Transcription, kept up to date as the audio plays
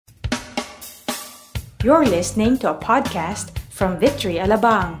You're listening to a podcast from Victory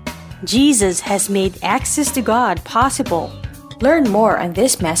Alabang. Jesus has made access to God possible. Learn more on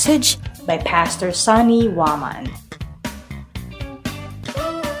this message by Pastor Sonny Oaman.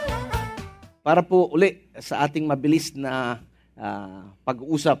 Para po uli sa ating mabilis na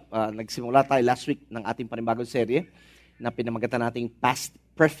pag-uusap, nagsimula tayo last week ng ating panibagong serye na pinamagatan nating Past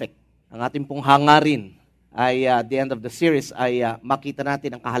Perfect. Ang ating pong hangarin ay the end of the series ay makita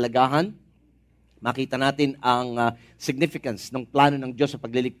natin ang kahalagahan, makita natin ang significance ng plano ng Diyos sa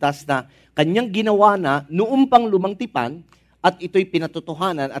pagliligtas na kanyang ginawa na noong pang lumang tipan at ito'y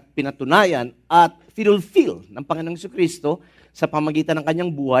pinatotohanan at pinatunayan at fulfill ng Panginoong Jesucristo sa pamagitan ng kanyang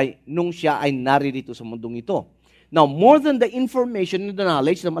buhay nung siya ay naririto sa mundong ito. Now, more than the information and the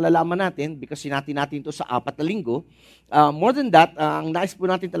knowledge na malalaman natin, because sinati natin ito sa 4 na linggo, more than that, ang nais po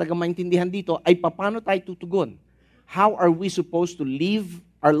natin talaga maintindihan dito ay paano tayo tutugon. How are we supposed to live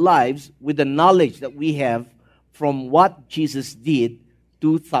our lives with the knowledge that we have from what Jesus did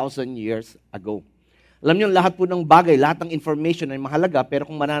 2,000 years ago? Alam niyo, lahat po ng bagay, lahat ng information ay mahalaga, pero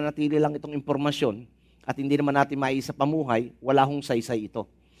kung mananatili lang itong impormasyon at hindi naman natin maisa pamuhay, wala hong saysay ito.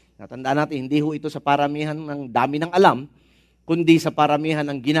 Natandaan natin, hindi ho ito sa paramihan ng dami ng alam, kundi sa paramihan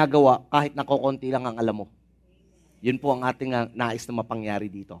ng ginagawa kahit na kokonti lang ang alam mo. Yun po ang ating nais na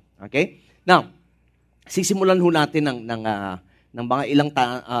mapangyari dito. Okay? Now, sisimulan ho natin ng mga ilang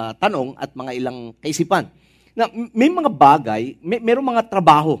tanong at mga ilang kaisipan. Na may mga bagay, mayroong mga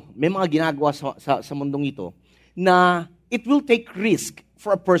trabaho, may mga ginagawa sa mundong ito na it will take risk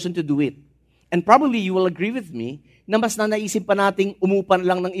for a person to do it. And probably you will agree with me na mas naisip pa nating umupan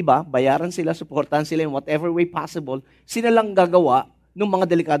lang ng iba, bayaran sila, suportahan sila in whatever way possible, sila lang gagawa ng mga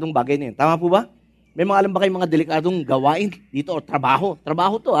delikadong bagay na yun. Tama po ba? May mga alam ba kayong mga delikadong gawain dito o trabaho?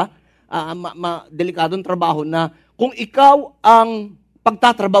 Trabaho to delikadong trabaho na kung ikaw ang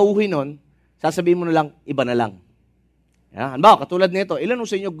pagtatrabahuhin nun, sasabihin mo na lang, iba na lang. Hanbawa, katulad nito, ilan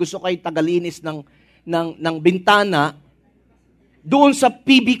sa inyo gusto kayo tagalinis ng bintana doon sa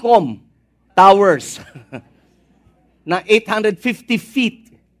PBCom Towers na 850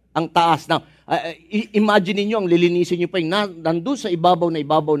 feet ang taas. Now, imagine niyo ang lilinisin niyo pa yung nandun sa ibabaw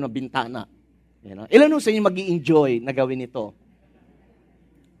na bintana. Ilan sa inyo mag-i-enjoy na gawin ito?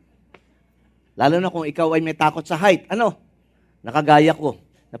 Lalo na kung ikaw ay may takot sa height. Nakagaya ko.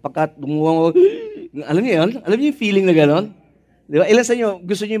 Napagkat dumuwang, alam niyo yun? Alam niyo yung feeling na gano'n? Di ba? Ilan sa inyo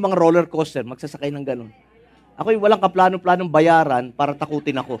gusto niyo yung mga roller coaster, magsasakay ng gano'n? Ako'y walang kaplano-planong bayaran para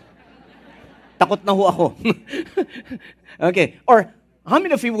takutin ako. Takot na ho ako. Okay. Or, how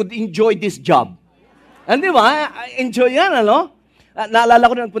many of you would enjoy this job? Di ba? Enjoy yan, naalala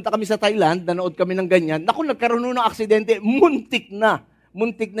ko na nagpunta kami sa Thailand, nanood kami ng ganyan. Naku, nagkaroon ng aksidente, muntik na.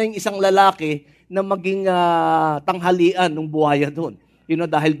 Muntik na yung isang lalaki na maging tanghalian ng buhaya doon.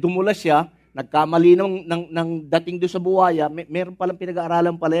 Dahil dumulas siya, nagkamali ng dating doon sa buhaya, meron palang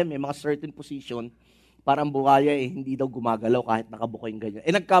pinag-aaralan pala yan, may mga certain position, para ang buhaya hindi daw gumagalaw kahit nakabuko yung ganyan.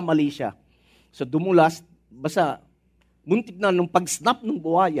 Nagkamali siya. So dumulas, basta muntik na nung pag-snap ng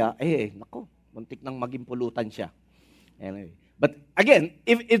buhaya, muntik nang maging pulutan siya. Anyway. But again,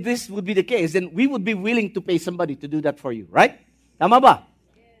 if this would be the case, then we would be willing to pay somebody to do that for you, right? Tama ba?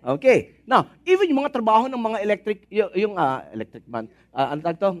 Okay. Now, even yung mga trabaho ng mga electric man,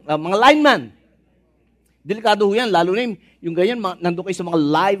 mga lineman, delikado ho yan, lalo na yung ganyan, nandun kayo sa mga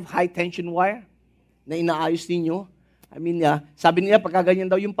live high tension wire na inaayos ninyo. Sabi niya, pagkaganyan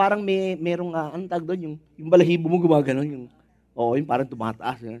daw, yung parang merong, yung balahibo mo gumagano, yung parang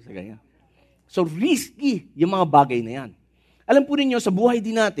tumataas, sa ganyan. So, risky yung mga bagay na yan. Alam po ninyo, sa buhay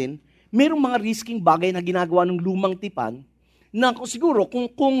din natin, merong mga risking bagay na ginagawa ng lumang tipan, na siguro, kung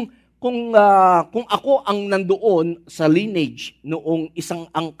ako ang nandoon sa lineage noong isang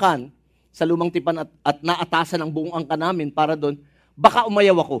angkan sa lumang tipan at naatasan ang buong angkan namin para doon, baka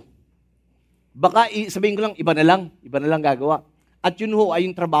umayaw ako. Baka sabihin ko lang, iba na lang gagawa. At yun ho ay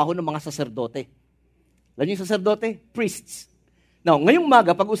yung trabaho ng mga saserdote. Alam niyo yung saserdote? Priests. Now, ngayong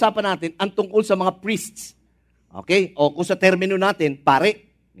umaga, pag-usapan natin ang tungkol sa mga priests. Okay? O kung sa termino natin,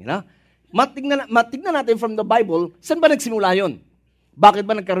 pare. Matignan natin from the Bible, saan ba nagsimula yun? Bakit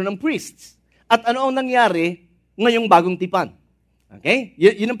ba nagkaroon ng priests? At ano ang nangyari ngayong bagong tipan? Okay?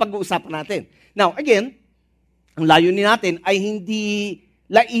 Yun ang pag-uusapan natin. Now, again, ang layunin natin ay hindi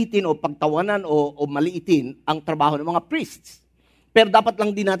laitin o pagtawanan o maliitin ang trabaho ng mga priests. Pero dapat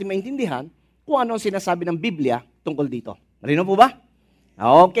lang din natin maintindihan kung ano ang sinasabi ng Biblia tungkol dito. Marino po ba?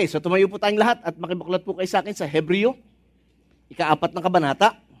 Okay, so tumayo po tayong lahat at makibuklat po kayo sa akin sa Hebreo, 4 na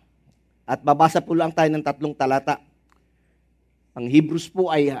kabanata, at babasa po lang tayo ng 3 talata. Ang Hebrews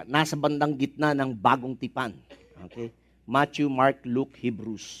po ay nasa bandang gitna ng bagong tipan. Okay? Matthew, Mark, Luke,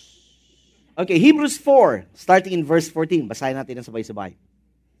 Hebrews. Okay, Hebrews 4, starting in verse 14. Basahin natin ang sabay-sabay.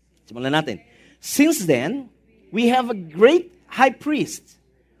 Simulan natin. Since then, we have a great high priest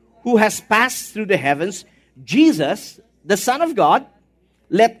who has passed through the heavens, Jesus, the Son of God.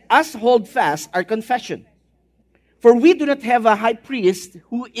 Let us hold fast our confession. For we do not have a high priest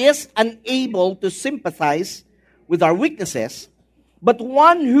who is unable to sympathize with our weaknesses, but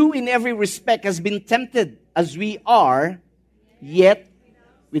one who in every respect has been tempted as we are, yet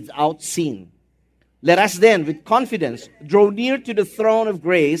without sin. Let us then, with confidence, draw near to the throne of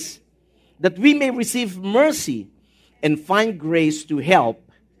grace, that we may receive mercy and find grace to help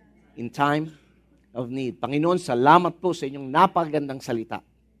in time of need. Panginoon, salamat po sa inyong napakagandang salita.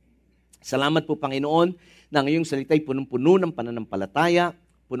 Salamat po, Panginoon, na ngayong salita ay punong-puno ng pananampalataya,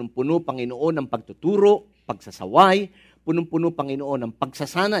 punong-puno, Panginoon, ng pagtuturo, pagsasaway, punong-puno, Panginoon, ng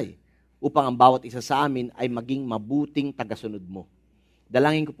pagsasanay, upang ang bawat isa sa amin ay maging mabuting tagasunod mo.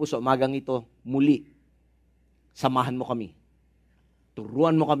 Dalangin ko po sa umagang ito, muli, samahan mo kami,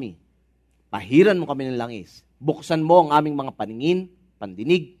 turuan mo kami, pahiran mo kami ng langis, buksan mo ang aming mga paningin,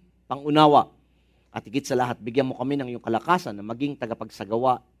 pandinig, pangunawa, at higit sa lahat, bigyan mo kami ng iyong kalakasan na maging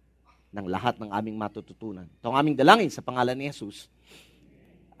tagapagsagawa ng lahat ng aming matututunan. Ito ang aming dalangin sa pangalan ni Jesus.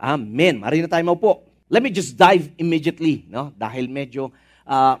 Amen. Mari na tayo maupo. Let me just dive immediately, no? Dahil medyo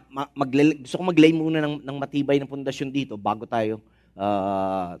gusto ko mag-lay muna ng matibay ng pundasyon dito bago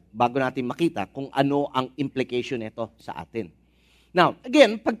natin makita kung ano ang implication nito sa atin. Now,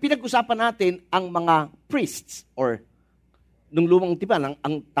 again, pag pinag-usapan natin ang mga priests or nung lumang tipan,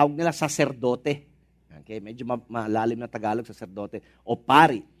 ang tawag nila saserdote. Okay, medyo malalim na Tagalog, saserdote o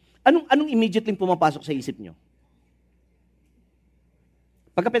pari. Anong immediately pumapasok sa isip nyo?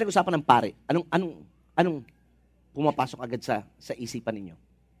 Pagka pinag-usapan ng pari, anong pumapasok agad sa isipan ninyo?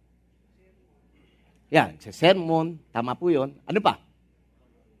 Yan, sa sermon, tama po yun. Ano pa?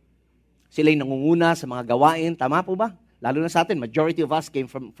 Sila'y nangunguna sa mga gawain, tama po ba? Lalo na sa atin, majority of us came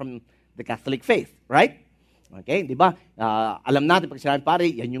from the Catholic faith, right? Okay, di ba? Alam natin, pag sinabi pare,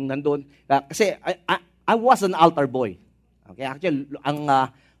 yan yung nandun. Kasi I was an altar boy. Okay, actually, ang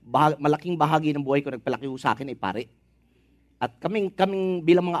malaking bahagi ng buhay ko nagpalaki ho sa akin ay pare. At kaming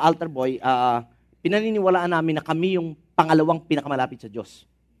bilang mga altar boy, pinaniniwalaan namin na kami yung pangalawang pinakamalapit sa Diyos.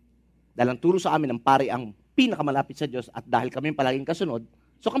 Dahil ang turo sa amin ng pare ang pinakamalapit sa Diyos at dahil kami palaging kasunod,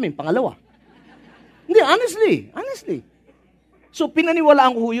 so kami yung pangalawa. Hindi, honestly. So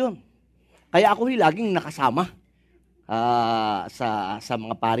pinaniwalaan ko yun. Kaya ako laging nakasama sa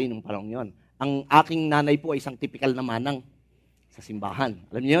mga pari nung panahon yun. Ang aking nanay po ay isang typical na manang sa simbahan.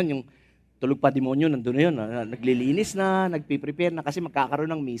 Alam niyo yun, yung tulog pa demonyo, nandun na yun. Naglilinis na, nagpiprepare na kasi magkakaroon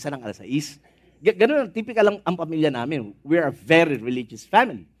ng misa ng alas 6. Ganun, typical ang pamilya namin. We're a very religious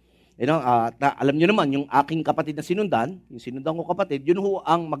family. You know, alam niyo naman, yung aking kapatid na sinundan, yung sinundan ko kapatid, yun ho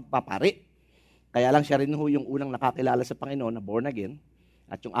ang magpapari. Kaya lang siya rin ho yung unang nakakilala sa Panginoon na born again.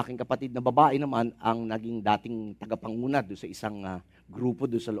 At yung aking kapatid na babae naman ang naging dating tagapanguna doon sa isang grupo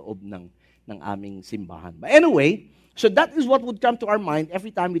doon sa loob ng aming simbahan. But anyway, so that is what would come to our mind every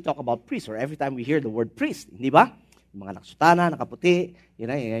time we talk about priest or every time we hear the word priest. Hindi ba? Yung mga nakasutana, nakaputi,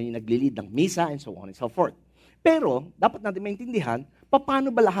 yung naglilid ng misa, and so on and so forth. Pero, dapat natin maintindihan,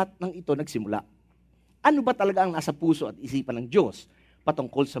 paano ba lahat ng ito nagsimula? Ano ba talaga ang nasa puso at isipan ng Diyos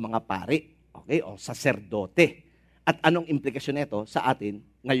patungkol sa mga pari, okay, o saserdote? At anong implikasyon nito sa atin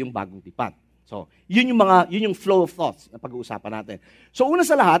ngayong bagong tipan? So, yun yung flow of thoughts na pag-uusapan natin. So, una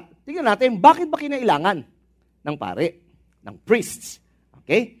sa lahat, tingnan natin, bakit ba kinailangan ng pare, ng priests?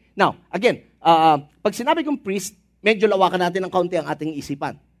 Okay? Now, again, pag sinabi kong priest, medyo lawakan natin ng kaunti ang ating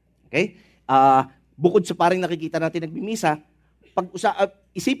isipan. Okay? Bukod sa paring nakikita natin nagbimisa,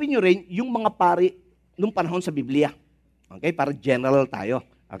 isipin nyo rin yung mga pari nung panahon sa Biblia. Okay? Para general tayo.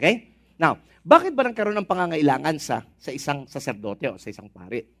 Okay? Now, bakit ba nagkaroon ng pangangailangan sa isang saserdote o sa isang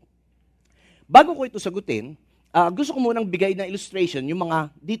pari? Bago ko ito sagutin, gusto ko munang bigay na illustration yung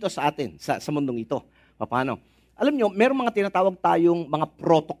mga dito sa atin, sa mundong ito. Paano? Alam nyo, merong mga tinatawag tayong mga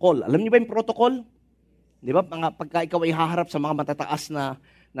protocol. Alam nyo ba yung protocol? Di ba? Pagka ikaw ay haharap sa mga matataas na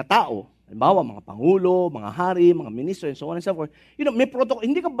tao, halimbawa, mga pangulo, mga hari, mga ministro, and so on and so forth, may protocol.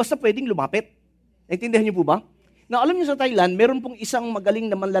 Hindi ka basta pwedeng lumapit. Naintindihan nyo po ba? Now, alam niyo sa Thailand, meron pong isang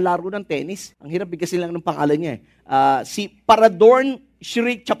magaling na manlalaro ng tennis. Ang hirap bigkasin lang ng pangalan niya. Si Paradorn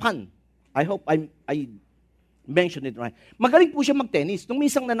Shrichapan. I hope I mentioned it right. Magaling po siya mag-tennis. Nung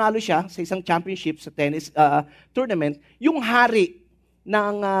minsan nanalo siya sa isang championship sa tennis tournament, yung hari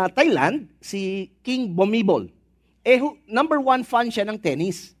ng Thailand, si King Bhumibol, number 1 fan siya ng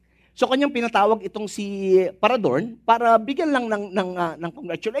tennis. So, kanyang pinatawag itong si Paradorn para bigyan lang ng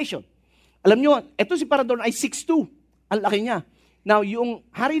congratulations. Alam nyo, eto si Paradorn ay 6'2". Ang laki niya. Now, yung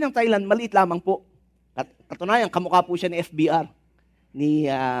hari ng Thailand, maliit lamang po. Katunayan, kamukha po siya ni FBR, ni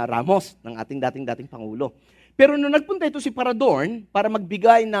Ramos, ng ating dating Pangulo. Pero nung nagpunta ito si Paradorn para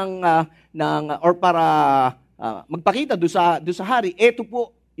magbigay or para magpakita doon sa hari, ito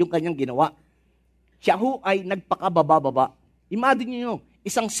po yung kanyang ginawa. Siya ho ay nagpakababa-baba. Imagine niyo,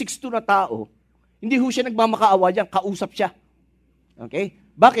 isang 6'2" na tao, hindi ho siya nagmamakaawa diyan, kausap siya. Okay?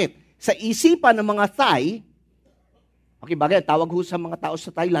 Bakit? Sa isipan ng mga Thai, okay, bagay, tawag ho sa mga tao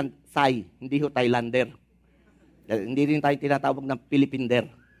sa Thailand, Thai, hindi ho Thailander. Hindi rin tayo tinatawag ng Pilipinder.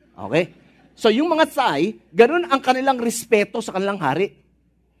 Okay? So, yung mga Thai, ganun ang kanilang respeto sa kanilang hari.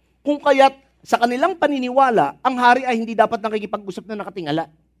 Kung kaya't sa kanilang paniniwala, ang hari ay hindi dapat nakikipag-usap na nakatingala.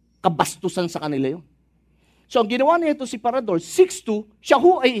 Kabastusan sa kanila yun. So, ang ginawa niya ito si Parador, 6'2", siya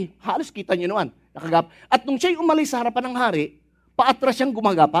ho ay, halos kita niyo naman, nakagap. At nung siya'y umalis sa harapan ng hari, paatras siyang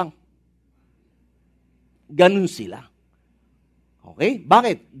gumagapang. Ganun sila. Okay?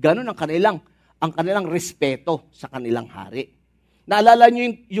 Bakit? Ganun ang kanilang respeto sa kanilang hari. Naalala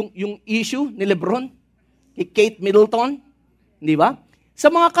niyo yung issue ni Lebron? Kay Kate Middleton? Di ba?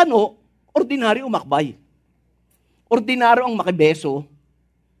 Sa mga kano, ordinaryo umakbay. Ordinaryo ang makibeso.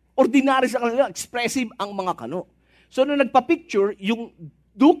 Ordinary sa kanila, expressive ang mga kano. So, nung nagpa-picture, yung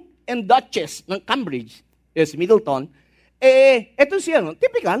Duke and Duchess ng Cambridge, yes, Middleton, eto siya,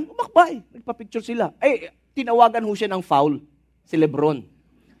 typical, umakbay. Nagpa-picture sila. Tinawagan ho siya ng foul, si Lebron.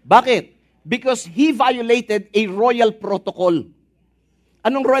 Bakit? Because he violated a royal protocol.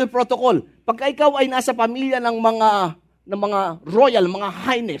 Anong royal protocol? Pagka ikaw ay nasa pamilya ng mga royal, mga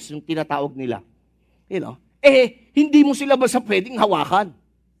highness, yung tinatawag nila, hindi mo sila basta pwedeng hawakan.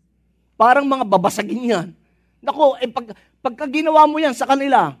 Parang mga babasagin yan. Nako, pagka ginawa mo yan sa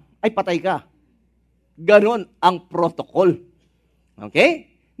kanila, ay patay ka. Ganon ang protocol.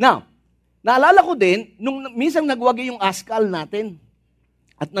 Okay? Now, naalala ko din, nung minsan nagwagi yung ASCAL natin,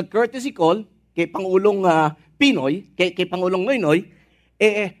 at nag-courtesy call kay Pangulong Pinoy, kay Pangulong Noynoy,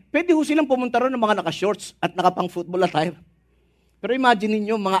 pwede ho silang pumunta ron ng mga naka-shorts at nakapang-football attire. Pero imagine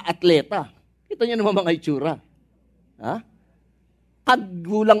niyo mga atleta. Ito niyo naman mga itsura. Ha?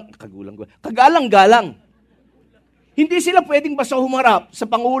 Kagalang-galang. Hindi sila pwedeng basta humarap sa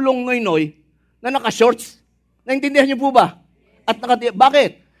Pangulong Noynoy na naka-shorts. Naintindihan niyo po ba? At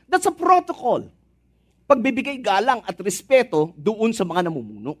bakit? That's a protocol. Pagbibigay galang at respeto doon sa mga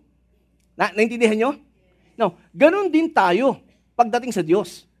namumuno. Naintindihan niyo? No, ganun din tayo pagdating sa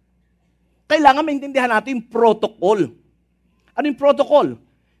Diyos. Kailangan maintindihan natin yung protocol. Ano yung protocol?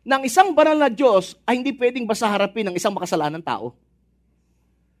 Nang isang banal na Diyos ay hindi pwedeng basta harapin ng isang makasalanang tao.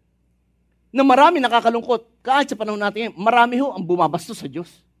 Na marami nakakalungkot. Kahit sa panahon natin, marami ho ang bumabastos sa Diyos.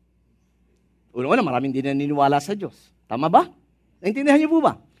 Una-una, maraming hindi naniniwala sa Diyos. Tama ba? Naintindihan niyo po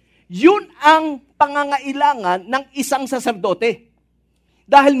ba? Yun ang pangangailangan ng isang saserdote.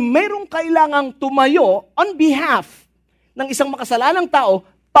 Dahil mayroong kailangang tumayo on behalf ng isang makasalanang tao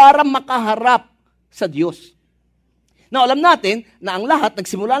para makaharap sa Diyos. Now, alam natin na ang lahat,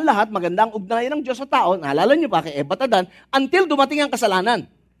 nagsimula ang lahat, magandang ugnayan ng Diyos sa tao, naalala niyo ba kay Eva at Adan, until dumating ang kasalanan.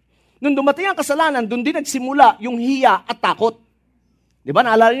 Nung dumating ang kasalanan, doon din nagsimula yung hiya at takot. Di ba,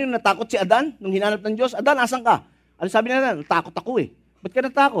 naalala niyo natakot si Adan nung hinanap ng Diyos? Adan, asan ka? Ano sabi niya Adan? Natakot ako eh. Ba't ka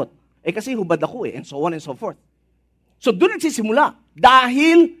natakot? Kasi hubad ako eh, and so on and so forth. So doon nagsisimula,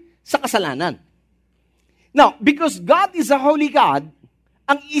 dahil sa kasalanan. Now, because God is a holy God,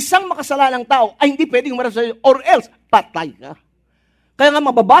 ang isang makasalanang tao ay hindi pwedeng umarap sa iyo, or else, patay ka. Kaya nga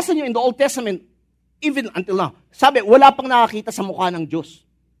mababasa niyo in the Old Testament, even until now, sabi, wala pang nakakita sa mukha ng Diyos.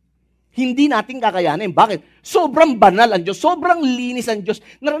 Hindi natin kakayanin. Bakit? Sobrang banal ang Diyos, sobrang linis ang Diyos.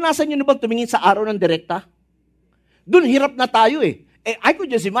 Naranasan niyo na bang tumingin sa araw ng direkta? Doon hirap na tayo eh. I could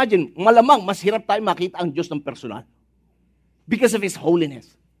just imagine, malamang mas hirap tayo makita ang Diyos ng personal. Because of His holiness.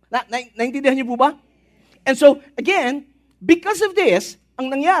 Naintindihan niyo po ba? And so, again, because of this,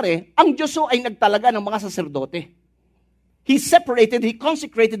 ang nangyari, ang Diyos ay nagtalaga ng mga saserdote. He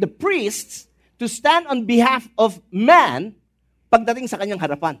consecrated the priests to stand on behalf of man pagdating sa kanyang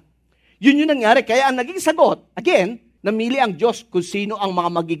harapan. Yun yung nangyari. Kaya ang naging sagot, again, namili ang Diyos kung sino ang mga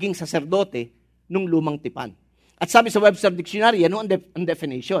magiging saserdote nung lumang tipan. At sabi sa Webster Dictionary, yan ang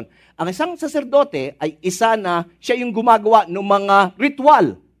definition. Ang isang saserdote ay isa na siya yung gumagawa ng mga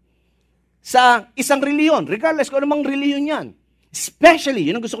ritual sa isang reliyon, regardless kung anumang reliyon yan. Especially,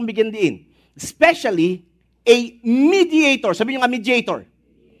 yun ang gusto kong bigyan diin, especially a mediator. Sabi nyo nga, mediator.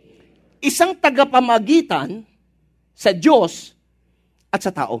 Isang tagapamagitan sa Diyos at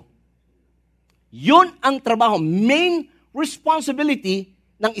sa tao. Yun ang trabaho, main responsibility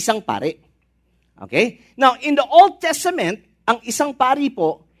ng isang pari. Okay? Now, in the Old Testament, ang isang pari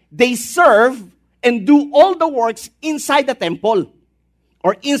po, they serve and do all the works inside the temple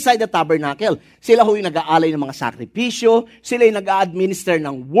or inside the tabernacle. Sila ho yung nag-aalay ng mga sakripisyo, sila yung nag-administer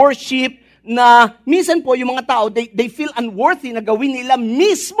ng worship, na minsan po yung mga tao, they feel unworthy na gawin nila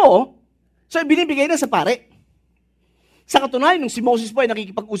mismo, so binibigay na sa pare. Sa katunayan, nung si Moses po ay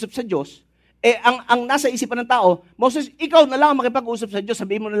nakikipag-usap sa Diyos, ang nasa isipan ng tao, Moses, ikaw na lang makipag-usap sa Diyos,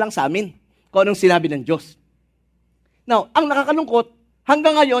 sabihin mo na lang sa amin kung anong sinabi ng Diyos. Now, ang nakakalungkot,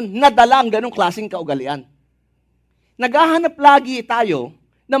 hanggang ngayon, nadala ang ganong klaseng kaugalian. Naghahanap lagi tayo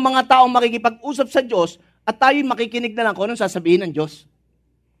ng mga taong makikipag-usap sa Diyos at tayo'y makikinig na lang kung anong sasabihin ng Diyos.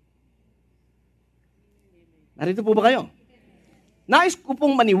 Narito po ba kayo? Nais ko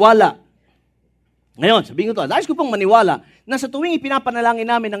pong maniwala. Ngayon, sabihin ko to, nais ko pong maniwala na sa tuwing ipinapanalangin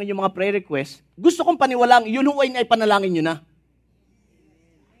namin ang inyong mga prayer request, gusto kong paniwalang yun huwag na ipanalangin nyo na.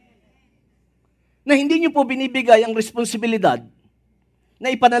 Na hindi nyo po binibigay ang responsibilidad na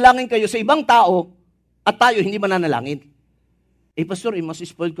ipanalangin kayo sa ibang tao at tayo hindi mananalangin. Pastor, mas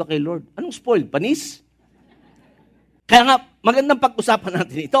spoiled ka kay Lord. Anong spoiled? Panis? Kaya nga, magandang pag-usapan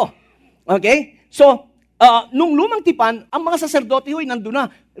natin ito. Okay? So, nung lumang tipan, ang mga saserdote ho'y nandun na,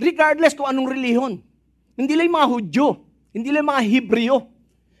 regardless kung anong relihiyon. Hindi lang mga Hudyo, hindi lang mga Hebreo.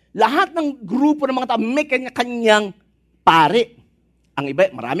 Lahat ng grupo ng mga tao, may kanya-kanyang pare. Ang iba,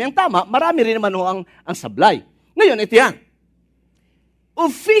 marami ang tama, marami rin naman ang sablay. Ngayon, ito yan.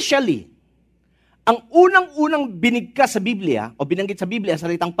 Officially, ang unang-unang binigkas sa Biblia, o binanggit sa Biblia, sa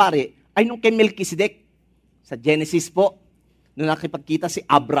salitang pare, ay nung kay Melchizedek. Sa Genesis po, nung nakipagkita si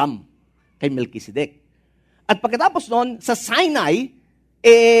Abram kay Melchizedek. At pagkatapos noon, sa Sinai,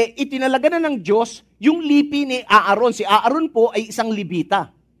 itinalaga na ng Diyos yung lipi ni Aaron. Si Aaron po ay isang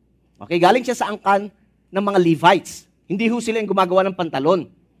Levita. Okay, galing siya sa angkan ng mga Levites. Hindi ho sila yung gumagawa ng pantalon.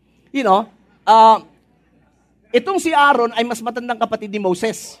 You know, itong si Aaron ay mas matandang kapatid ni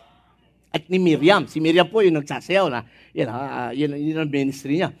Moses at ni Miriam. Si Miriam po yung nagsasayaw na, yun ang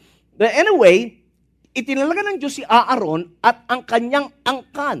ministry niya. But anyway, itinalaga ng Diyos si Aaron at ang kanyang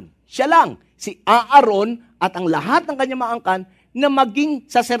angkan. Siya lang, si Aaron at ang lahat ng kanyang mga angkan na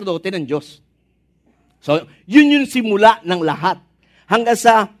maging saserdote ng Diyos. So, yun yung simula ng lahat. Hanggang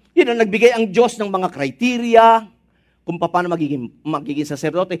sa, nagbigay ang Diyos ng mga criteria kung paano magiging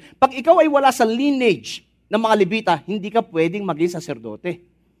saserdote. Pag ikaw ay wala sa lineage ng mga Levita, hindi ka pwedeng maging saserdote.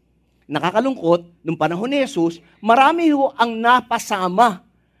 Nakakalungkot, nung panahon ni Jesus, marami ho ang napasama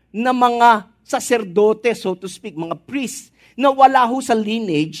na mga saserdote, so to speak, mga priests, na wala ho sa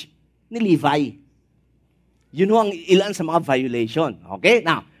lineage ni Levi. Yun ho ang ilan sa mga violation. Okay?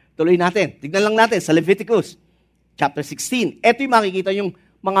 Now, tuloy natin. Tignan lang natin sa Leviticus chapter 16. Ito yung makikita yung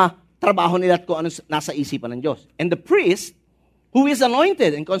mga trabaho nila at kung ano nasa isipan ng Diyos. And the priest, who is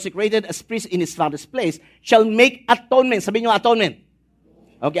anointed and consecrated as priest in his father's place, shall make atonement. Sabihin nyo atonement.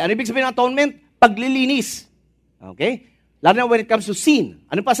 Okay, ano ibig sabihin ng atonement? Paglilinis. Okay? Lalo na when it comes to sin.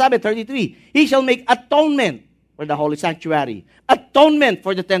 Ano pa sabi? 33. He shall make atonement for the holy sanctuary. Atonement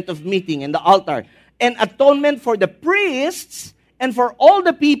for the tent of meeting and the altar. And atonement for the priests and for all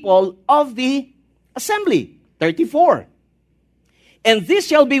the people of the assembly. 34. And this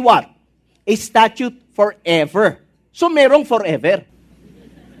shall be what? A statute forever. So merong forever.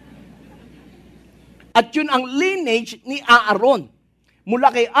 At yun ang lineage ni Aaron. Mula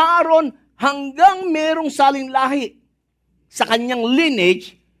kay Aaron hanggang merong saling lahi sa kanyang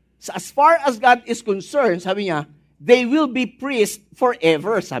lineage, as far as God is concerned, sabi niya, they will be priests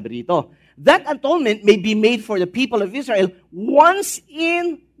forever, sabi rito. That atonement may be made for the people of Israel once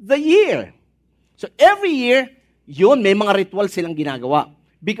in the year. So every year, yun, may mga ritual silang ginagawa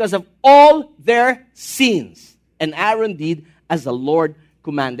because of all their sins. And Aaron did as the Lord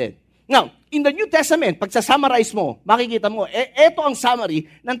commanded. Now, in the New Testament, pag sa-summarize mo, makikita mo, eto ang summary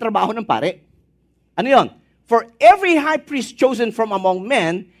ng trabaho ng pare. Ano yun? For every high priest chosen from among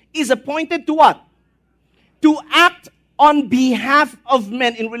men is appointed to what? To act on behalf of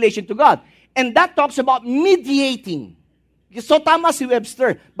men in relation to God. And that talks about mediating. So tama si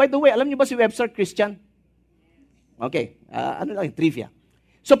Webster. By the way, alam niyo ba si Webster Christian? Okay, ano lang, trivia.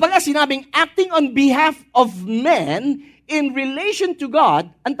 So pag sinabing acting on behalf of men in relation to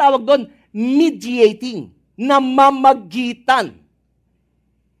God, ang tawag doon, mediating, namamagitan.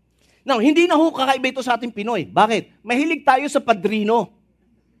 Now, hindi na ho kakaiba ito sa ating Pinoy. Bakit? Mahilig tayo sa padrino.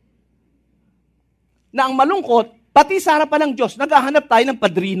 Na ang malungkot, pati sa harapan ng Diyos, naghahanap tayo ng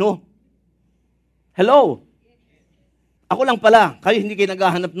padrino. Hello? Ako lang pala, kayo hindi kayo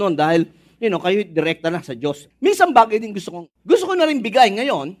naghahanap noon dahil, kayo direkta na sa Diyos. Minsan bagay din gusto ko na rin bigay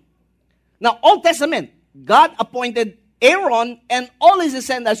ngayon, na Old Testament, God appointed Aaron and all his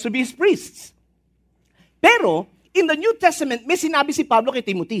descendants to be his priests. Pero, in the New Testament, may sinabi si Pablo kay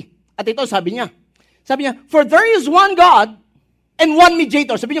Timothy. At ito, sabi niya, Sabi niya, for there is one God and one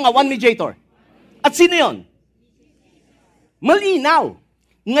mediator. Sabi niyo nga, one mediator. At sino yon? Malinaw.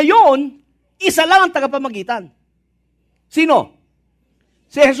 Ngayon, isa lang ang tagapamagitan. Sino?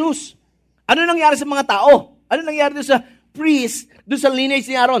 Si Jesus. Ano nangyari sa mga tao? Ano nangyari doon sa priest, doon sa lineage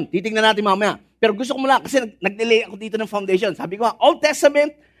ni Aaron? Titingnan natin mamaya. Pero gusto ko muna, kasi nag-delay ako dito ng foundation. Sabi ko, Old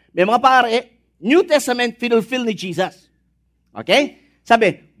Testament, may mga pare, New Testament, fulfill ni Jesus. Okay?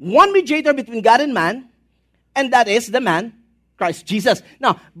 Sabi, one mediator between God and man, and that is the man, Christ Jesus.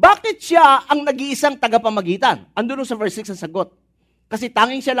 Now, bakit siya ang nag-iisang tagapamagitan? Andun sa verse 6 ang sagot. Kasi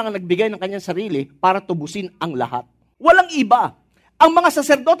tanging siya lang ang nagbigay ng kanyang sarili para tubusin ang lahat. Walang iba. Ang mga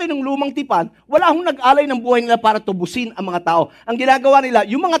saserdote ng lumang tipan, wala akong nag-alay ng buhay nila para tubusin ang mga tao. Ang ginagawa nila,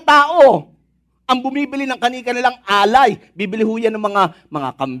 yung mga tao, ang bumibili ng kanilang alay. Bibili ho yan ng mga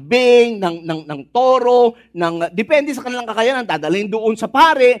kambing, ng toro, depende sa kanilang kakayanan. Dadalhin doon sa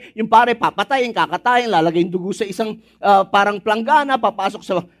pare, yung pare papatayin, kakatayin, lalagay yung dugo sa isang parang planggana, papasok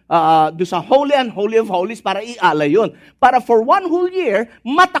sa doon sa Holy of Holies para ialay yun. Para for one whole year,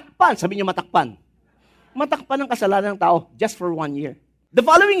 matakpan. Sabi niyo matakpan. Matakpan ang kasalanan ng tao just for 1 year. The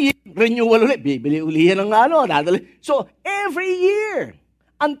following year, renewal ulit. Bibili uli yan ng dadali. So, every year,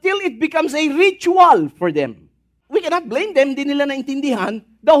 until it becomes a ritual for them. We cannot blame them, hindi nila naintindihan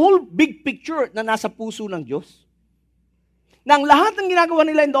the whole big picture na nasa puso ng Diyos. Na ang lahat ng ginagawa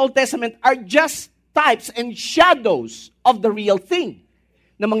nila in the Old Testament are just types and shadows of the real thing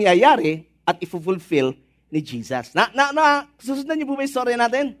na mangyayari at ifulfill ni Jesus. Susundan niyo po ba yung story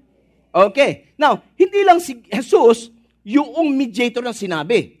natin? Okay. Now, hindi lang si Jesus yung mediator ng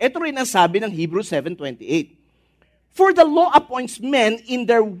sinabi. Ito rin ang sabi ng Hebrews 7:28. For the law appoints men in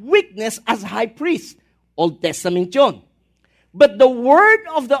their weakness as high priests. Old Testament yun. But the word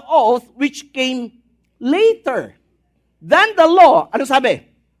of the oath which came later than the law, ano sabi?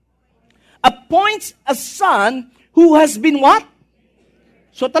 Appoints a son who has been what?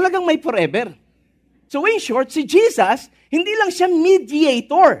 So talagang may forever. So in short, si Jesus, hindi lang siya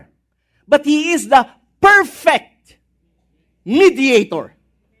mediator, but He is the perfect mediator.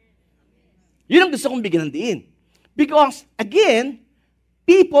 Yun ang gusto kong bigyan ng diin. Because, again,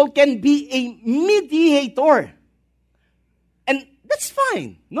 people can be a mediator. And that's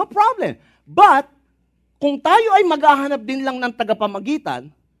fine. No problem. But, kung tayo ay maghahanap din lang ng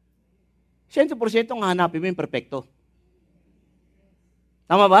tagapamagitan, 100% hanapin mo yung perfecto.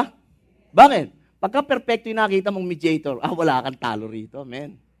 Tama ba? Bakit? Pagka perfecto yung nakita mong mediator, wala kang talo rito,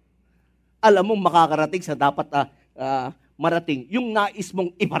 man. Alam mong makakarating sa dapat marating, yung nais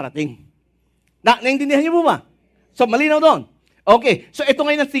mong iparating. Naintindihan niyo po ba? So, malinaw doon. Okay, so ito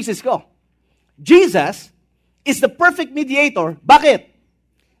ngayon ang thesis ko. Jesus is the perfect mediator. Bakit?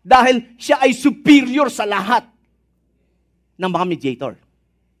 Dahil siya ay superior sa lahat ng mga mediator.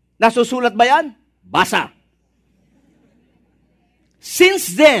 Nasusulat ba yan? Basa.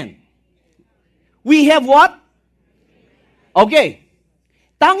 Since then, we have what? Okay.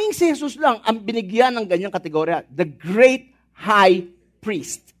 Tanging si Jesus lang ang binigyan ng ganyang kategorya, the great high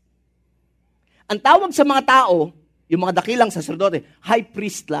priest. Ang tawag sa mga tao, yung mga dakilang saserdote, high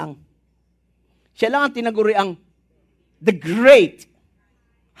priest lang. Siya lang ang tinaguri ang the great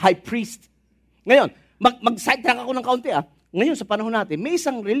high priest. Ngayon, mag-sidetrack ako ng kaunti. Ngayon, sa panahon natin, may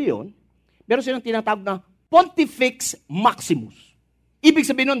isang reliyon, meron silang tinatawag na Pontifex Maximus. Ibig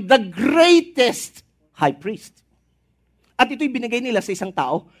sabihin nun, the greatest high priest. At ito'y binigay nila sa isang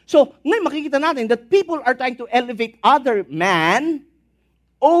tao. So, ngayon makikita natin that people are trying to elevate other man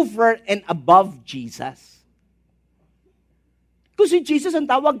over and above Jesus. Kasi Jesus ang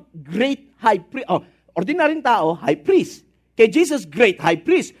tawag great high priest. Ordinaryong tao, high priest. Kay Jesus, great high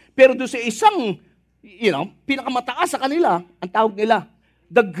priest. Pero doon sa isang, pinakamataas sa kanila, ang tawag nila,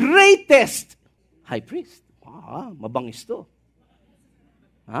 the greatest high priest. Mabangis to.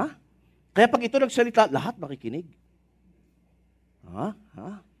 Kaya pag ito nagsalita, lahat makikinig.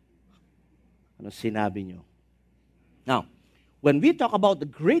 Ano sinabi nyo? Now, when we talk about the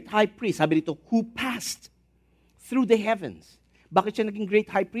great high priest, sabi dito, who passed through the heavens. Bakit siya naging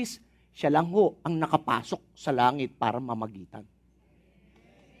great high priest? Siya lang ho ang nakapasok sa langit para mamagitan.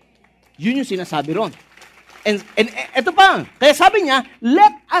 Yun yung sinasabi ron. And eto pa, kaya sabi niya,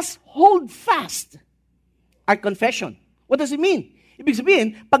 let us hold fast our confession. What does it mean? Ibig sabihin,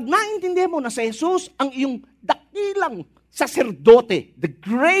 pag naintindihan mo na si Jesus ang iyong dakilang saserdote, the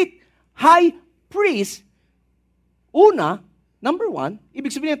great high priest, number one,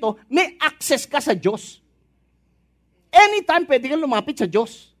 ibig sabihin ito, may access ka sa Diyos. Anytime pwede kang lumapit sa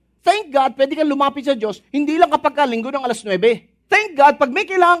Diyos. Thank God, pwede kang lumapit sa Diyos, hindi lang kapag linggo ng 9:00. Thank God, pag may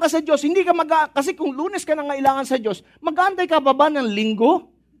kailangan ka sa Diyos, hindi ka kasi kung Lunes ka nangailangan sa Diyos, mag-aantay ka pa ba ng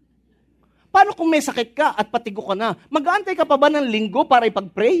linggo? Paano kung may sakit ka at patigo ka na? Mag-aantay ka pa ba ng linggo para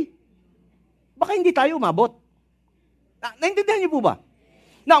ipag-pray? Baka hindi tayo umabot. Naintindihan niyo po ba?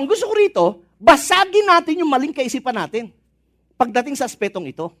 Na ang gusto ko rito, basagin natin yung maling kaisipan natin pagdating sa aspetong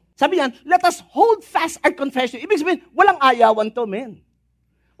ito. Sabi niyan, let us hold fast our confession. Ibig sabihin, walang ayawan to, men.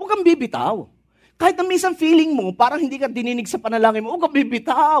 Huwag kang bibitaw. Kahit na minsan feeling mo, parang hindi ka dininig sa panalangin mo, huwag kang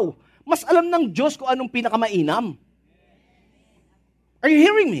bibitaw. Mas alam ng Diyos kung anong pinakamainam. Are you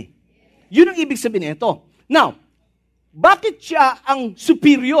hearing me? Yun ang ibig sabihin nito. Now, bakit siya ang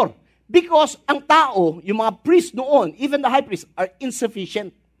superior? Because ang tao, yung mga priest noon, even the high priest, are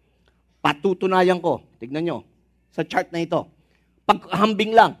insufficient. Patutunayan ko. Tignan nyo. Sa chart na ito.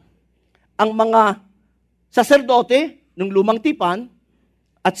 Paghambing lang. Ang mga saserdote ng lumang tipan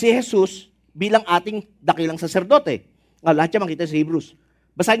at si Jesus bilang ating dakilang saserdote. Lahat yan makita sa Hebrews.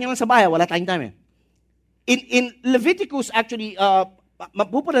 Basahin nyo lang sa bahay, wala tayong time. In Leviticus, actually,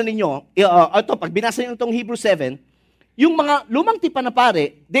 mapupunan ninyo, ito, pag binasa nyo itong Hebrews 7, yung mga lumang tipan na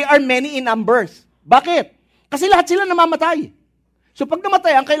pare, they are many in numbers. Bakit? Kasi lahat sila namamatay. So pag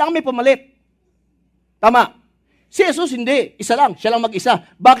namatay, ang kailangan may pumalit. Tama. Si Jesus hindi. Isa lang. Siya lang mag-isa.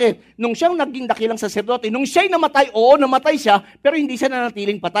 Bakit? Nung siyang naging dakilang saserdote, nung siya'y namatay, oo, namatay siya, pero hindi siya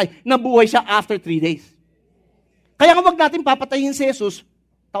nanatiling patay. Nabuhay siya after 3 days. Kaya nga wag natin papatayin si Jesus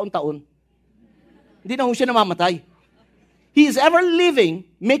taon-taon. Hindi na ho siya namamatay. He is ever living,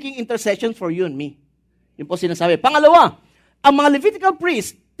 making intercession for you and me. Yun po sinasabi. Pangalawa, ang mga Levitical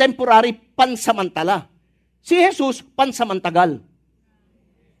priests, temporary, pansamantala. Si Jesus, pansamantagal.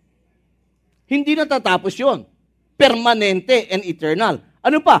 Hindi natatapos yun. Permanente and eternal.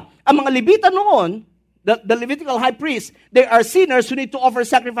 Ano pa? Ang mga Levita noon, the Levitical high priests, they are sinners who need to offer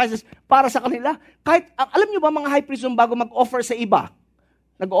sacrifices para sa kanila. Kahit, alam nyo ba mga high priests nung bago mag-offer sa iba,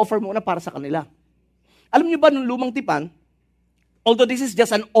 nag-offer muna para sa kanila. Alam nyo ba nung lumang tipan, although this is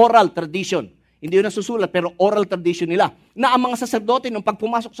just an oral tradition, hindi yun nasusulat, pero oral tradition nila, na ang mga saserdote nung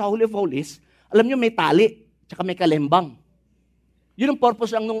pagpumasok sa Holy of Holies, alam nyo may tali, tsaka may kalembang. Yun ang purpose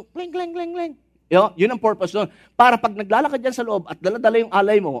lang nung kling, kling, kling, kling. Yun ang purpose nun. Para pag naglalakad dyan sa loob at dala-dala yung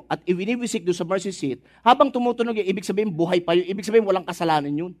alay mo at iwiniwisik doon sa mercy seat, habang tumutunog yung ibig sabihin buhay pa yun, ibig sabihin walang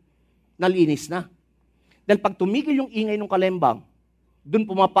kasalanan yun. Nalinis na. Dahil pag tumigil yung ingay ng kalembang, doon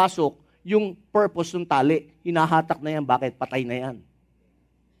pumapasok yung purpose ng tali. Hinahatak na yan. Bakit? Patay na yan.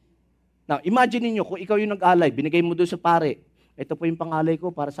 Now, imagine niyo kung ikaw yung nag-alay, binigay mo doon sa pare, ito po yung pangalay ko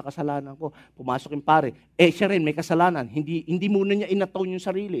para sa kasalanan ko. Pumasok yung pare. Siya rin may kasalanan. Hindi muna niya inatone yung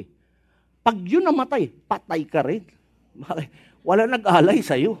sarili. Pag yun namatay, patay ka rin. Wala nag-alay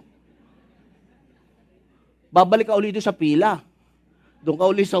sa'yo. Babalik ka ulit sa pila. Doon ka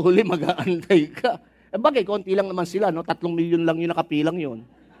ulit sa huli, mag-aantay ka. Bagay, konti lang naman sila, no? 3 milyon lang yung nakapilang yun.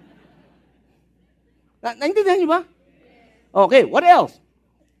 Naintindihan niyo ba? Okay, what else?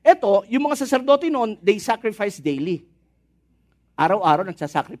 Ito, yung mga saserdote noon, they sacrifice daily. Araw-araw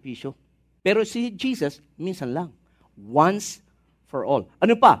nagsasakripisyo. Pero si Jesus, minsan lang. Once for all.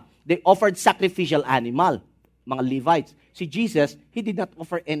 Ano pa? They offered sacrificial animal, mga Levites. Si Jesus, He did not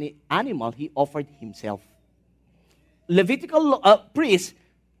offer any animal, He offered Himself. Levitical priests,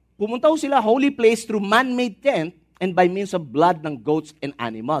 pumunta ho sila holy place through man-made tent and by means of blood ng goats and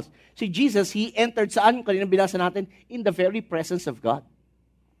animals. Si Jesus, He entered saan? Kanina binasa natin, in the very presence of God.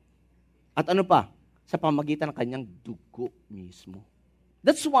 At ano pa? Sa pamagitan ng kanyang dugo mismo.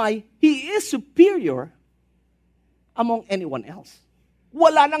 That's why He is superior among anyone else.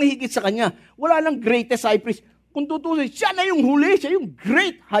 Wala nang higit sa kanya. Wala nang greatest high priest. Kung tutusin, siya na yung huli. Siya yung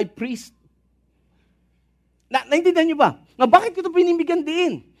great high priest. Naintindihan niyo ba? Bakit ko ito pinibigyan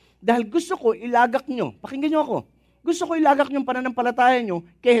din? Dahil gusto ko ilagak nyo. Pakinggan nyo ako. Gusto ko ilagak nyo ang pananampalataya nyo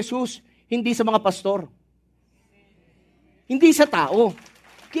kay Jesus, hindi sa mga pastor. Hindi sa tao.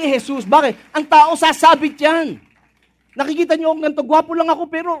 Kay Jesus. Bakit? Ang tao sasabit yan. Nakikita nyo ang ganito, gwapo lang ako,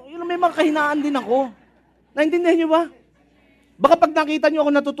 pero may mga kahinaan din ako. Naintindihan nyo ba? Baka pag nakita nyo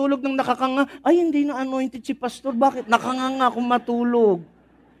ako natutulog ng nakakanga, ay hindi na anointed si pastor. Bakit? Nakanganga akong matulog.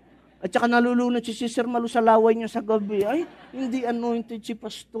 At saka nalulunod si Sir Malu sa laway niya sa gabi. Ay, hindi anointed si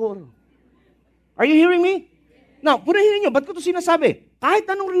pastor. Are you hearing me? Now, punahin nyo, ba't ko ito sinasabi? Kahit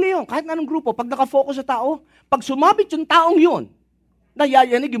anong reliyon, kahit anong grupo, pag nakafocus sa tao, pag sumabit yung taong yun,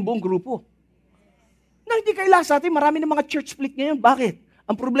 nayayanig yung buong grupo. Na hindi kaila sa atin, marami ng mga church split ngayon. Bakit?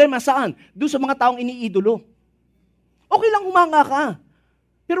 Ang problema saan? Doon sa mga taong iniidolo. Okay lang humanga ka.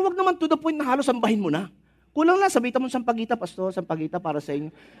 Pero wag naman to the point na halos sambahin mo na. Kulang lang, sabitan mo sampagita, pastor, sampagita para sa inyo.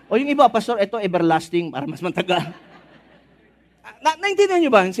 O yung iba, pastor, ito everlasting para mas matagal. Naintindihan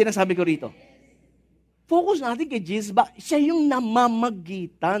niyo ba yung sinasabi ko rito? Focus natin kay Jesus ba? Siya yung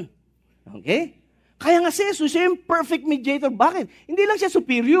namamagitan. Okay? Kaya nga si Jesus, siya yung perfect mediator. Bakit? Hindi lang siya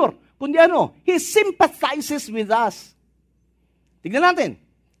superior, kundi ano? He sympathizes with us. Tignan natin.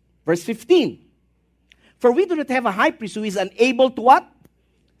 Verse 15. For we do not have a high priest who is unable to what?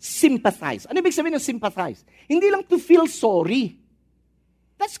 Sympathize. Ano ibig sabihin ng sympathize? Hindi lang to feel sorry.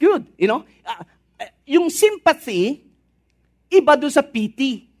 That's good, you know? Yung sympathy, iba doon sa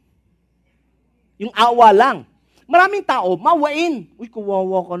pity. Yung awa lang. Maraming tao, mawain. Uy,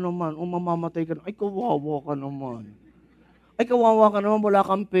 kawawa ka naman. O mamamatay ka naman. Ay, kawawa ka naman. Ay, kawawa ka naman. Wala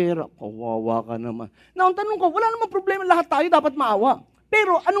kang pera. Kawawa ka naman. Na, ang tanong ko, wala namang problema. Lahat tayo dapat maawa.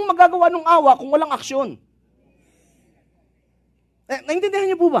 Pero, anong magagawa ng awa kung walang aksyon? Naintindihan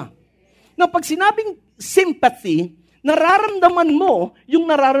niyo po ba? Na pag sinabing sympathy, nararamdaman mo yung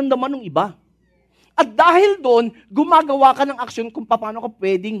nararamdaman ng iba. At dahil doon, gumagawa ka ng aksyon kung paano ka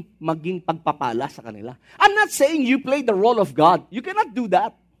pwedeng maging pagpapala sa kanila. I'm not saying you play the role of God. You cannot do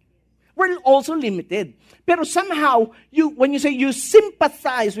that. We're also limited. Pero somehow, when you say you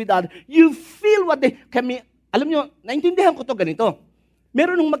sympathize with others, you feel what they... Alam niyo, naintindihan ko to ganito.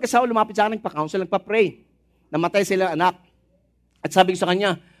 Meron nung mag-asawa lumapit sa akin, nagpa-counsel, nagpa-pray. Namatay sila anak. At sabi ko sa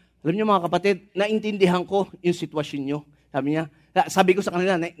kanya, alam niyo mga kapatid, naintindihan ko yung sitwasyon niyo. Sabi ko sa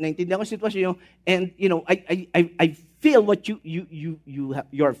kanila, naintindihan ko yung sitwasyon niyo, and you know, I feel what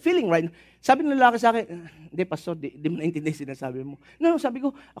you're feeling right now. Sabi ng lalaki sa akin, hindi pastor, di mo naintindihan sinasabi mo. No, sabi ko,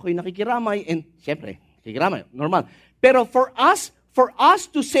 ako'y nakikiramay, and siyempre, nakikiramay, normal. Pero for us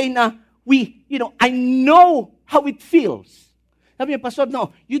to say na, I know how it feels. Sabi niya, pastor, no,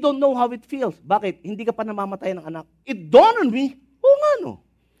 you don't know how it feels. Bakit? Hindi ka pa namamatay ng anak. It dawned on me, nga no.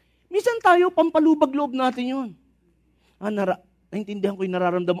 Minsan tayo, pampalubag loob natin yun. Naintindihan ko yung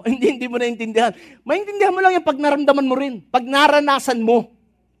nararamdaman. Hindi mo naintindihan. Maintindihan mo lang yung pag naramdaman mo rin. Pag naranasan mo.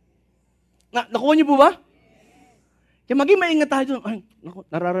 Nakuha niyo po ba? Kaya maging maingat tayo doon. Ay,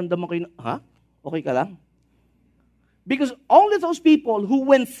 nararamdaman ko yun. Ha? Okay ka lang? Because only those people who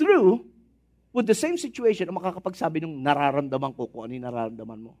went through with the same situation ang makakapagsabi ng nararamdaman ko kung ano yung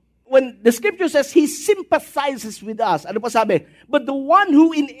nararamdaman mo. When the scripture says He sympathizes with us, ano pa sabi? But the one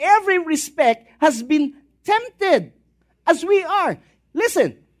who in every respect has been tempted as we are.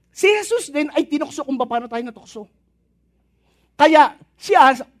 Listen, si Jesus din ay tinukso kung paano tayo natukso. Kaya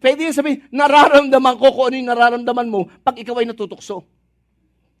siya, pwede niya sabihin, nararamdaman ko kung ano yung nararamdaman mo pag ikaw ay natutukso.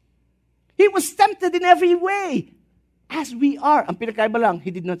 He was tempted in every way as we are. Ang pinakaiba lang,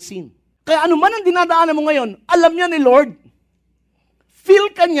 He did not sin. Kaya ano man ang dinadaanan mo ngayon, alam niya ni Lord.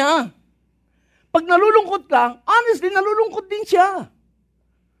 Feel ka niya. Pag nalulungkot ka, honestly, nalulungkot din siya.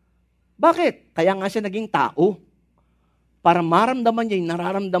 Bakit? Kaya nga siya naging tao. Para maramdaman niya yung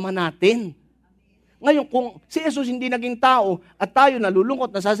nararamdaman natin. Ngayon, kung si Jesus hindi naging tao at tayo nalulungkot,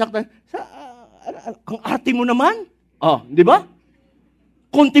 nasasaktan, ang arte mo naman. Di ba?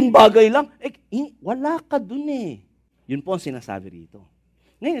 Konting bagay lang. Wala ka dun eh. Yun po ang sinasabi rito.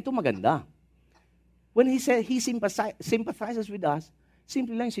 Ngayon, ito maganda. When He said He sympathizes with us,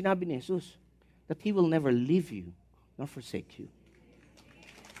 simple lang sinabi ni Jesus that He will never leave you nor forsake you.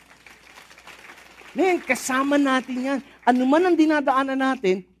 Ngayon, kasama natin yan. Ano man ang dinadaanan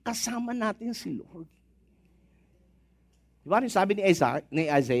natin, kasama natin si Lord. Diba? Sabi ni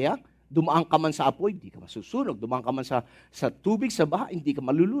Isaiah, dumaan ka man sa apoy, hindi ka masusunog. Dumaan ka man sa tubig, sa baha, hindi ka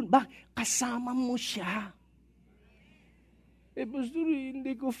malulun. Kasama mo siya. Pastor,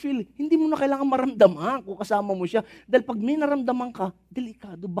 hindi ko feel. Hindi mo na kailangan maramdaman kung kasama mo siya. Dahil pag may naramdaman ka,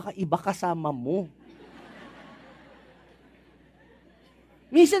 delikado, baka iba kasama mo.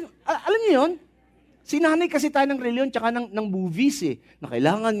 Minsan, alam niyo yun? Sinanay kasi tayo ng reliyon tsaka ng movies na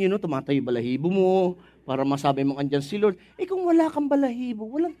kailangan, tumatayo balahibo mo para masabi mong andyan si Lord. Kung wala kang balahibo,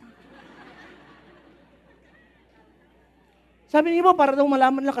 walang... Sabi niyo ba, para daw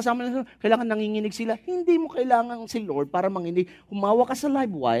malaman nila kasama nila, kailangan nanginginig sila. Hindi mo kailangan si Lord para manginig. Humawa ka sa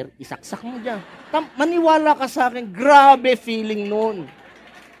live wire, isaksak mo dyan. Maniwala ka sa akin, grabe feeling nun.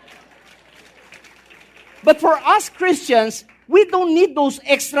 But for us Christians, we don't need those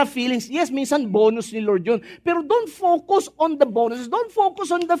extra feelings. Yes, minsan bonus ni Lord yun. Pero don't focus on the bonus. Don't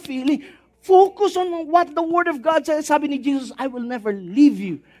focus on the feeling. Focus on what the Word of God says. Sabi ni Jesus, I will never leave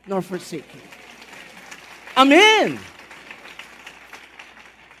you nor forsake you. Amen!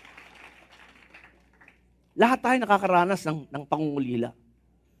 Lahat tayo nakakaranas ng pangungulila.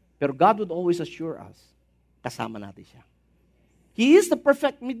 Pero God would always assure us, kasama natin siya. He is the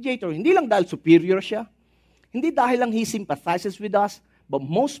perfect mediator. Hindi lang dahil superior siya. Hindi dahil lang He sympathizes with us, but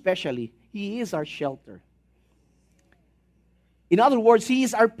most especially, He is our shelter. In other words, He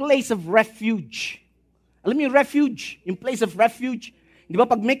is our place of refuge. Alam niyo yung refuge, yung place of refuge. Di ba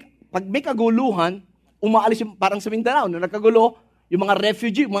pag may kaguluhan, umaalis yung, parang sa Mindanao, nung nagkagulo, Yung mga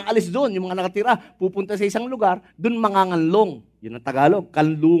refugee, mga alis doon, yung mga nakatira, pupunta sa isang lugar, doon manganganlong. Yun ang Tagalog,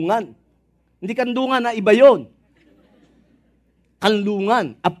 kanlungan. Hindi kanlungan na iba yun.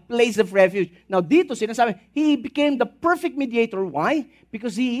 Kanlungan, a place of refuge. Now dito sinasabi, He became the perfect mediator. Why?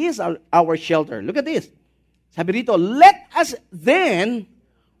 Because He is our shelter. Look at this. Sabi rito, let us then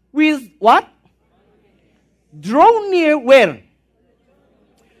with what? Draw near where?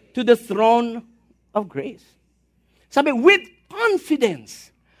 To the throne of grace. Sabi, with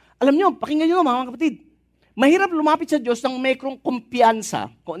confidence. Alam nyo, pakinggan nyo mga kapatid, mahirap lumapit sa Diyos ng may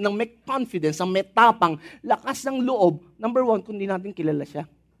kumpiyansa, ng may confidence, ng may tapang, lakas ng loob. Number one, kung di natin kilala siya.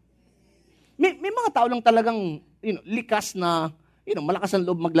 May mga tao lang talagang likas na, malakas ang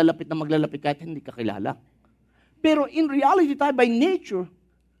loob maglalapit kahit hindi ka kilala. Pero in reality tayo, by nature,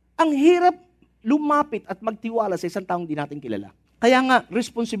 ang hirap lumapit at magtiwala sa isang taong di natin kilala. Kaya nga,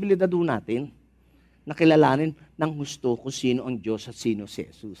 responsibilidad doon natin na kilalanin ng gusto kung sino ang Diyos at sino si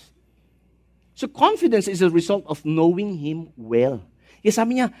Jesus. So confidence is a result of knowing Him well. Kaya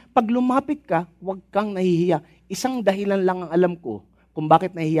sabi niya, pag lumapit ka, huwag kang nahihiya. Isang dahilan lang ang alam ko kung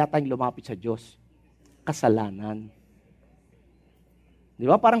bakit nahihiya tayong lumapit sa Diyos. Kasalanan. Di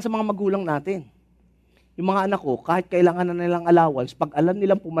ba? Parang sa mga magulang natin. Yung mga anak ko, kahit kailangan na nilang allowance, pag alam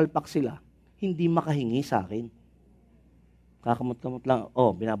nilang pumalpak sila, hindi makahingi sa akin. Kakamot-kamot lang,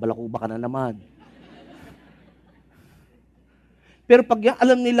 binabalako ba ka na naman? Pero pag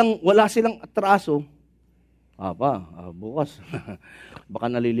alam nilang wala silang atraso, bukas, baka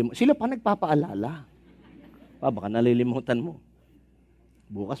nalilimutan. Sila pa nagpapaalala. Baka nalilimutan mo.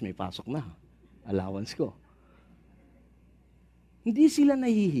 Bukas may pasok na. Allowance ko. Hindi sila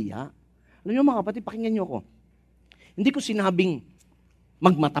nahihiya. Alam niyo mga kapatid, pakinggan niyo ako. Hindi ko sinabing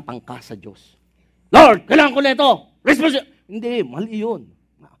magmatapang ka sa Diyos. Lord, kailangan ko na ito. Hindi, mali yun.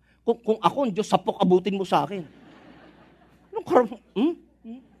 Kung ako ang Diyos, sapok abutin mo sa akin.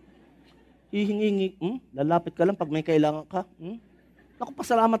 Hihingi, lalapit ka lang pag may kailangan ka. Naku,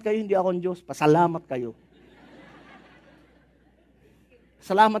 pasalamat kayo, hindi ako ang Diyos. Pasalamat kayo.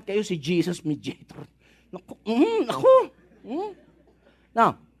 Salamat kayo si Jesus Mediator. Naku.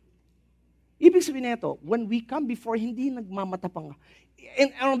 Now, ibig sabihin nito, when we come before, hindi nagmamatapang.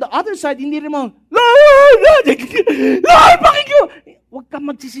 And on the other side, hindi rin mo, Lord, pakinggan. Huwag kang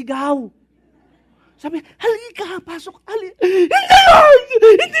magsisigaw. Sabi, halika, pasok, halika. Hindi, Lord!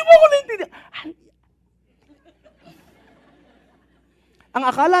 Hindi mo ako naintindihan. Ang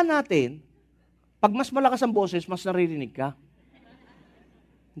akala natin, pag mas malakas ang boses, mas naririnig ka.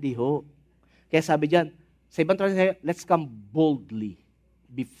 Hindi ho. Kaya sabi diyan, sa ibang translation, let's come boldly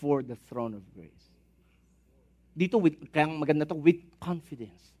before the throne of grace. Dito, kaya maganda to, with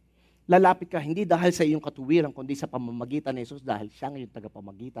confidence. Lalapit ka, hindi dahil sa iyong katuwiran, kundi sa pamamagitan ni Jesus, dahil siya ngayon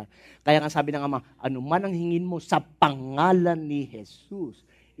tagapamagitan. Kaya nga sabi ng Ama, ano man ang hingin mo sa pangalan ni Jesus,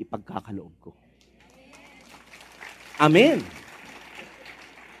 ipagkakaloob ko. Amen.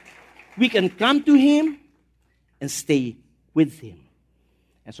 We can come to Him and stay with Him.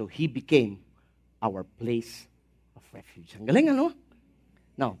 And so He became our place of refuge. Ang galing, ano?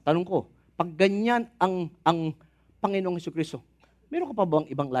 Now, tanong ko, pag ganyan ang Panginoong Jesucristo, meron ka pa bang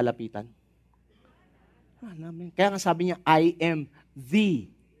ibang lalapitan? Kaya nga sabi niya, I am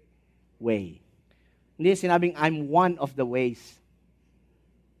the way. Hindi sinabing, I'm one of the ways.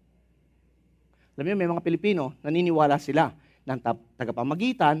 Alam niyo, may mga Pilipino, naniniwala sila ng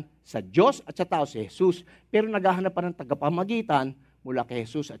tagapamagitan sa Diyos at sa tao si Jesus, pero naghahanap pa ng tagapamagitan mula kay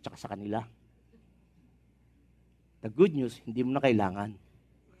Jesus at saka sa kanila. The good news, hindi mo na kailangan.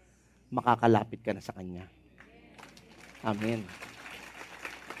 Makakalapit ka na sa Kanya. Amen.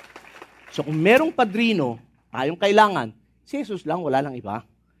 So kung merong padrino, tayong kailangan, si Jesus lang, wala lang iba.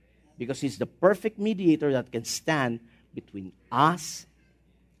 Because He's the perfect mediator that can stand between us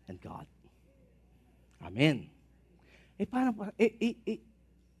and God. Amen. Paano pa?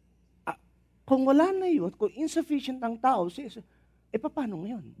 Kung wala na yun, kung insufficient ang tao, si Jesus, paano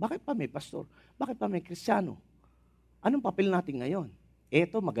ngayon? Bakit pa may pastor? Bakit pa may Kristiyano? Anong papel natin ngayon?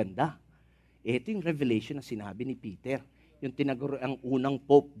 Ito maganda. Ito yung revelation na sinabi ni Peter. Yung tinaguro ang unang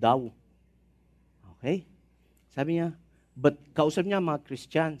pope daw. Okay? Sabi niya, but kausap niya mga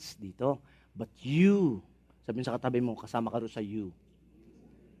Christians dito, but you, sabi niya sa katabi mo, kasama ka rin sa you.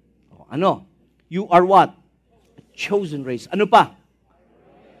 Ano? You are what? A chosen race. Ano pa?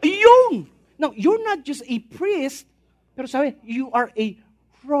 Ayun! Now, you're not just a priest, pero sabi, you are a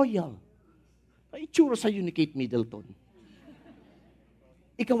royal. Itsura sa'yo ni Kate Middleton.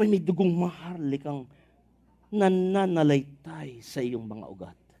 Ikaw ay may dugong maharlikang nananalaytay sa iyong mga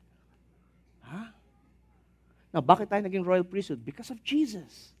ugat. Ha? Now, bakit tayo naging royal priesthood? Because of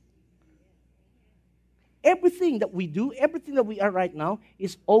Jesus. everything that we do, everything that we are right now,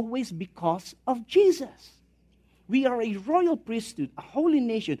 is always because of Jesus. We are a royal priesthood, a holy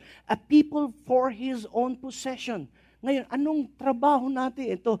nation, a people for His own possession. Ngayon, anong trabaho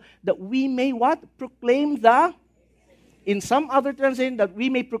natin ito? That we may what? Proclaim in some other translation, that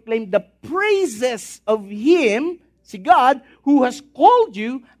we may proclaim the praises of Him, si God, who has called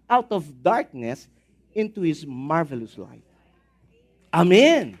you out of darkness into His marvelous light.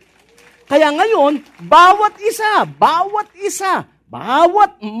 Amen. Kaya ngayon, bawat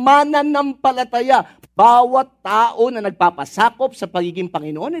mananampalataya, bawat tao na nagpapasakop sa pagiging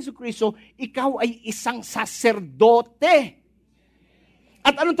Panginoon Jesucristo, ikaw ay isang saserdote.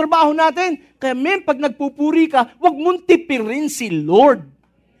 At anong trabaho natin? Kaya pag nagpupuri ka, huwag mong tipirin si Lord.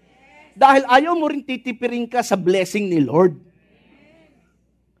 Dahil ayaw mo rin titipirin ka sa blessing ni Lord.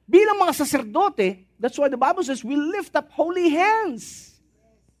 Bilang mga saserdote, that's why the Bible says, we lift up holy hands.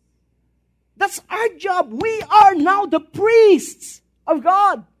 That's our job. We are now the priests of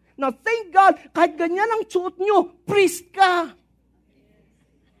God. Now, thank God, kahit ganyan ang suot nyo, priest ka.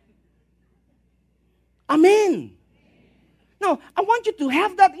 Amen. Now, I want you to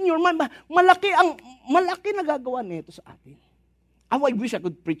have that in your mind. Malaki nagagawa nito sa atin. I wish I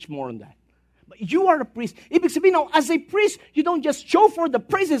could preach more on that. But you are a priest. Ibig sabihin, now, as a priest, you don't just show for the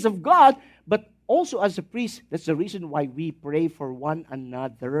praises of God, but also as a priest, that's the reason why we pray for one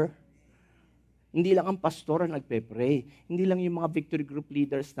another. Hindi lang ang pastor ang nagpe-pray. Hindi lang yung mga victory group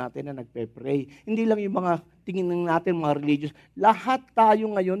leaders natin na nagpe-pray. Hindi lang yung mga tingin natin, mga religious. Lahat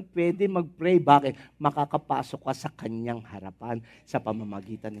tayo ngayon pwede mag-pray. Bakit? Makakapasok ka sa kanyang harapan sa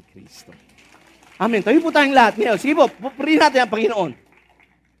pamamagitan ni Kristo. Amen. Tayo po tayong lahat ngayon. Sige po, pray natin ang Panginoon.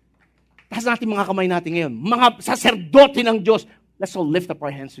 Taas natin mga kamay natin ngayon. Mga saserdote ng Diyos. Let's all lift up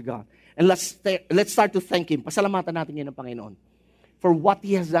our hands to God. And let's start to thank Him. Pasalamatan natin ngayon ang Panginoon for what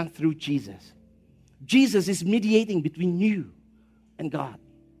He has done through Jesus. Jesus is mediating between you and God.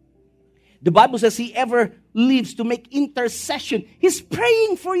 The Bible says He ever lives to make intercession. He's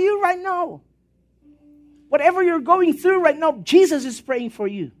praying for you right now. Whatever you're going through right now, Jesus is praying for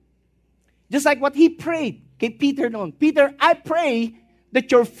you. Just like what He prayed kay Peter noon. Peter, I pray that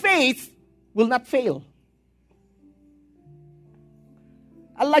your faith will not fail.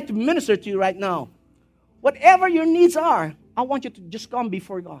 I'd like to minister to you right now. Whatever your needs are, I want you to just come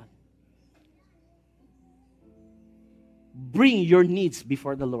before God. Bring your needs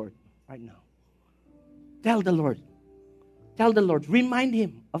before the Lord right now. Tell the Lord. Tell the Lord. Remind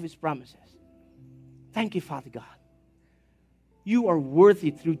Him of His promises. Thank you, Father God. You are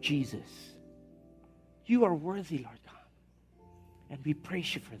worthy through Jesus. You are worthy, Lord God. And we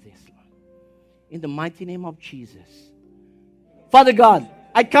praise You for this, Lord. In the mighty name of Jesus. Father God,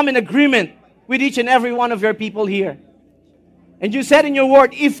 I come in agreement with each and every one of Your people here. And You said in Your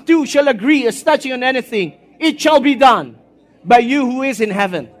word, if two shall agree as touching on anything, it shall be done by You who is in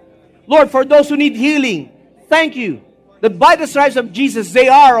heaven. Lord, for those who need healing, thank You that by the stripes of Jesus, they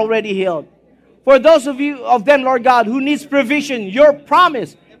are already healed. For those of them, Lord God, who needs provision, Your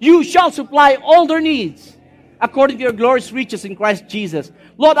promise, You shall supply all their needs according to Your glorious riches in Christ Jesus.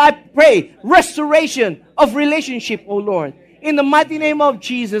 Lord, I pray restoration of relationship, O Lord, in the mighty name of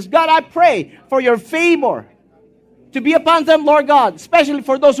Jesus. God, I pray for Your favor to be upon them, Lord God, especially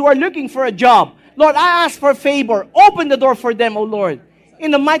for those who are looking for a job. Lord, I ask for favor. Open the door for them, O Lord. In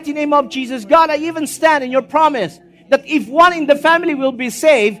the mighty name of Jesus. God, I even stand in Your promise that if one in the family will be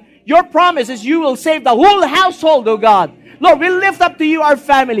saved, Your promise is You will save the whole household, O God. Lord, we lift up to You our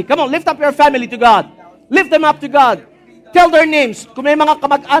family. Come on, lift up your family to God. Lift them up to God. Tell their names. Kung may mga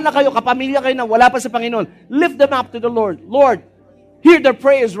kamag-anak kayo, kapamilya kayo na wala pa sa Panginoon, lift them up to the Lord. Lord, hear their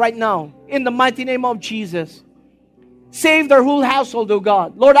prayers right now. In the mighty name of Jesus. Save their whole household, O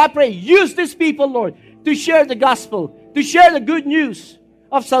God. Lord, I pray, use these people, Lord, to share the gospel, to share the good news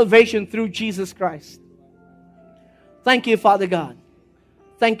of salvation through Jesus Christ. Thank You, Father God.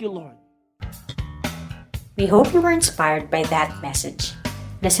 Thank You, Lord. We hope you were inspired by that message.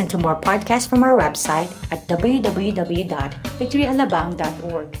 Listen to more podcasts from our website at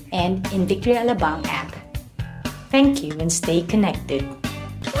www.victoryalabang.org and in Victory Alabang app. Thank you and stay connected.